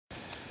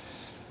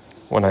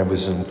when I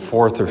was in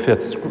fourth or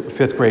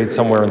fifth grade,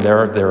 somewhere in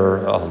there,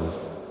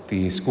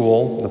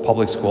 the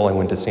public school, I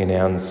went to St.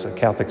 Anne's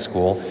Catholic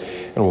School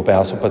in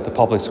Wabasco, but the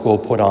public school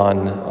put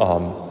on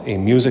a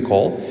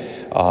musical.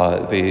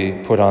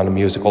 They put on a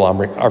musical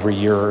every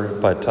year,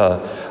 but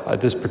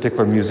this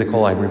particular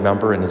musical I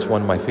remember, and it's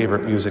one of my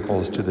favorite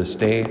musicals to this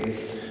day,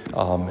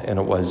 and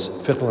it was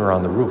Fiddler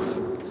on the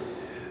Roof.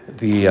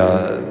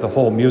 The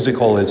whole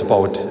musical is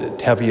about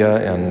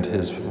Tevye and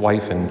his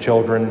wife and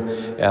children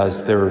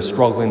as they're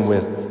struggling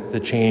with the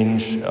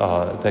change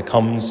that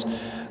comes.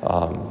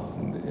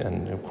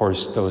 And of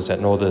course, those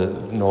that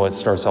know it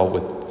starts out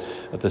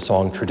with the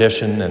song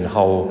Tradition, and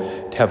how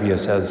Tevye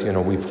says,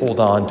 we've hold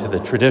on to the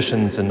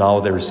traditions and now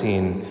they're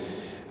seeing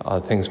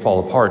things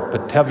fall apart.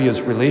 But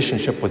Tevye's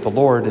relationship with the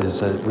Lord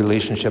is a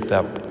relationship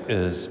that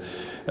is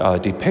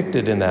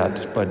depicted in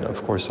that, but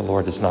of course the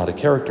Lord is not a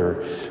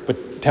character. But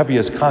Tevye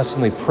is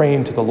constantly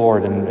praying to the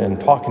Lord and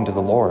talking to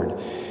the Lord.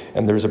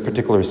 And there's a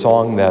particular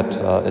song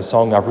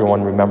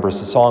everyone remembers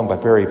the song,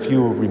 but very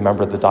few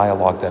remember the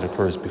dialogue that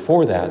occurs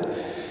before that.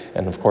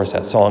 And of course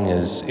that song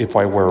is If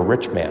I Were a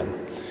Rich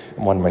Man.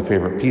 And one of my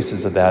favorite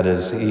pieces of that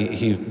is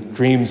he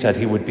dreams that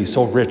he would be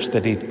so rich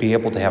that he'd be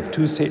able to have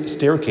two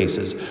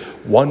staircases,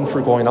 one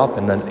for going up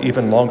and an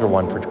even longer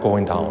one for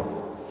going down.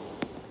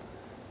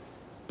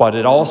 But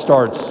it all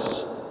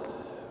starts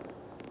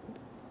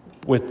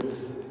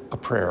with a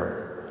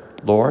prayer.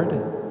 Lord,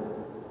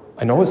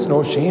 I know it's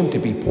no shame to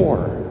be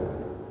poor,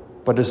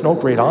 but it's no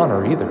great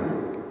honor either.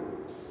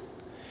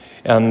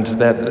 And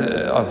that,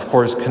 of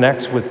course,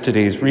 connects with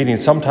today's reading.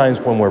 Sometimes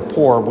when we're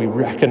poor, we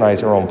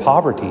recognize our own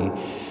poverty.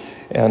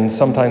 And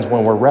sometimes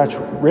when we're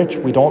rich,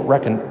 we don't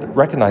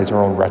recognize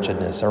our own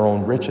wretchedness, our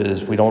own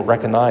riches. We don't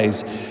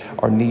recognize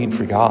our need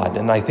for God.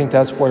 And I think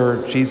that's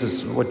what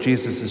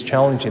Jesus is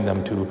challenging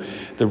them to.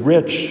 The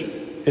rich,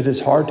 it is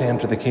hard to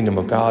enter the kingdom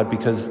of God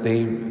because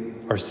they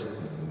are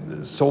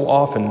so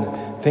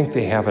often think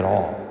they have it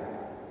all.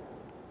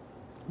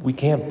 We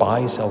can't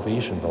buy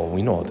salvation, though.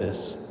 We know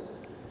this.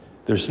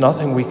 There's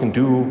nothing we can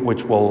do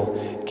which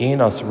will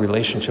gain us a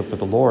relationship with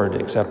the Lord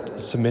except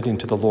submitting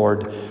to the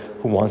Lord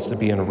who wants to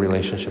be in a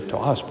relationship to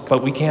us.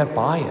 But we can't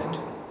buy it.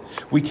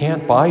 We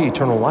can't buy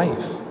eternal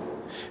life.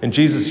 And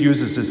Jesus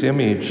uses this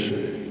image,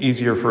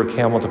 easier for a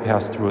camel to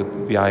pass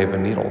through the eye of a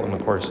needle. And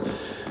of course,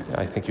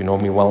 I think you know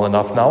me well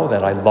enough now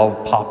that I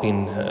love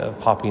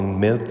popping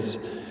myths.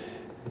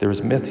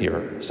 There's myth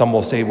here. Some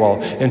will say,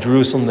 well, in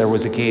Jerusalem there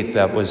was a gate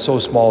that was so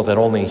small that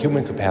only a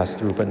human could pass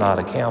through, but not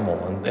a camel.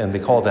 And they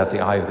call that the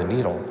eye of the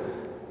needle.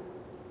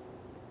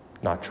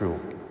 Not true.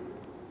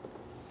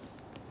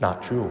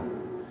 Not true.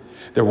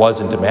 There was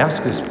in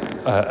Damascus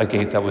a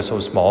gate that was so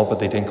small, but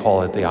they didn't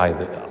call it the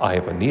eye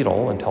of a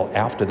needle until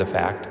after the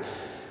fact.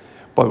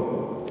 But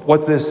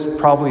what this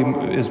probably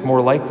is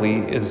more likely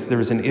is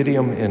there's an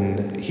idiom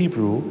in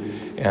Hebrew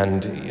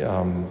and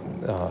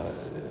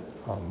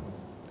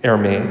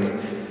Aramaic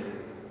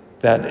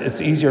that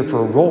it's easier for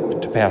a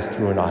rope to pass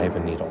through an eye of a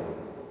needle.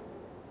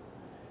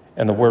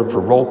 And the word for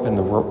rope and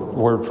the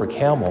word for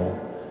camel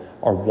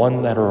are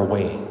one letter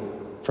away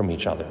from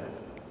each other.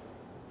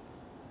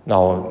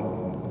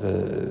 Now,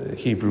 the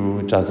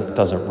Hebrew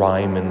doesn't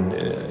rhyme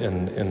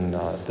in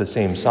the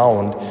same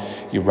sound.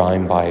 You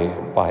rhyme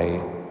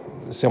by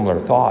similar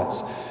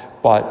thoughts,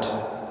 but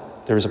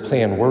there's a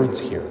play on words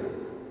here.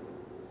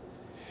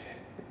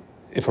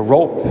 If a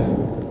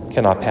rope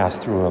cannot pass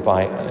through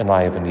an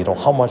eye of a needle,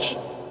 how much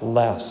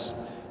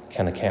less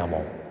can a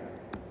camel?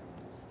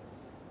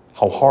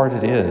 How hard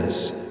it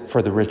is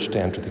for the rich to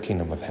enter the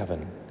kingdom of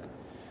heaven.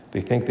 They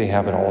think they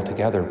have it all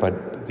together,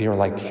 but they are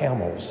like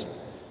camels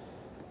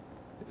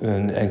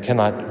and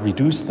cannot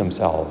reduce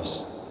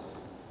themselves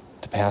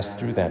to pass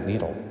through that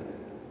needle.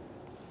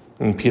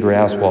 And Peter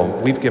asks, well,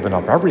 we've given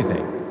up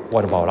everything.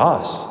 What about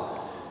us?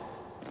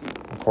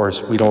 Of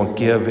course, we don't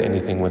give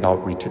anything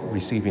without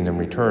receiving in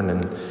return,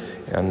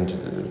 and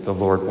the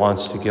Lord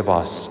wants to give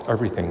us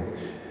everything.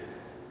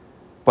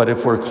 But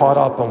if we're caught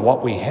up on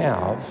what we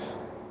have,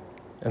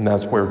 and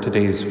that's where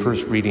today's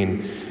first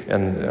reading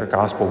in our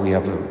gospel, we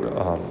have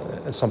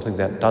something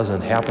that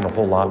doesn't happen a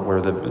whole lot, where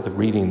the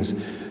readings,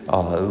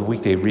 the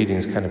weekday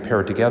readings kind of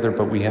pair together,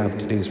 but we have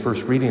today's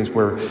first readings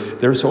where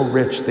they're so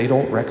rich they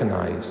don't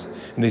recognize.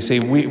 And they say,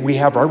 we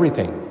have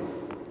everything.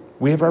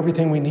 We have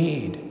everything we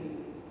need.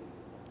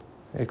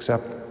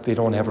 Except they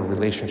don't have a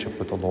relationship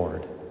with the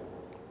Lord.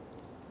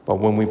 But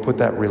when we put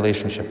that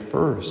relationship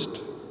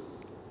first,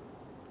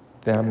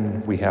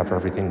 then we have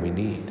everything we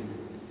need.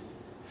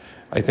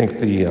 I think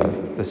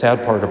the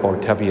sad part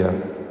about Tevye,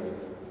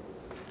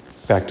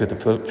 back to the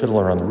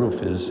Fiddler on the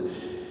Roof, is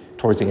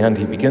towards the end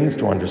he begins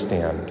to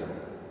understand.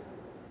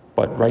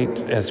 But right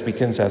as he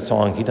begins that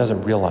song, he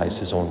doesn't realize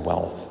his own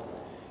wealth.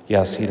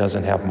 Yes, he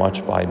doesn't have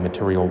much by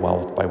material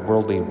wealth, by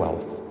worldly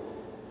wealth,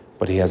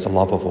 but he has a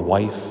love of a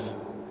wife,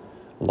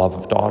 a love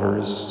of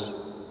daughters,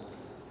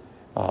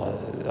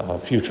 a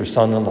future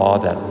son-in-law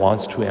that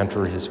wants to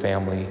enter his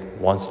family,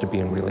 wants to be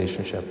in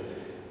relationship,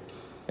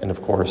 and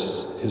of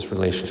course, his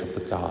relationship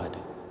with God.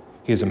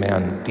 He is a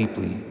man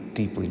deeply,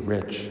 deeply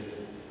rich.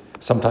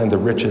 Sometimes the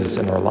riches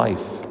in our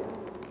life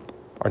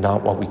are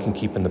not what we can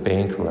keep in the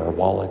bank or our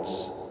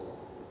wallets,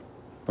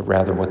 but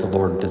rather what the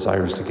Lord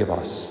desires to give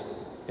us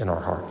in our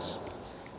hearts.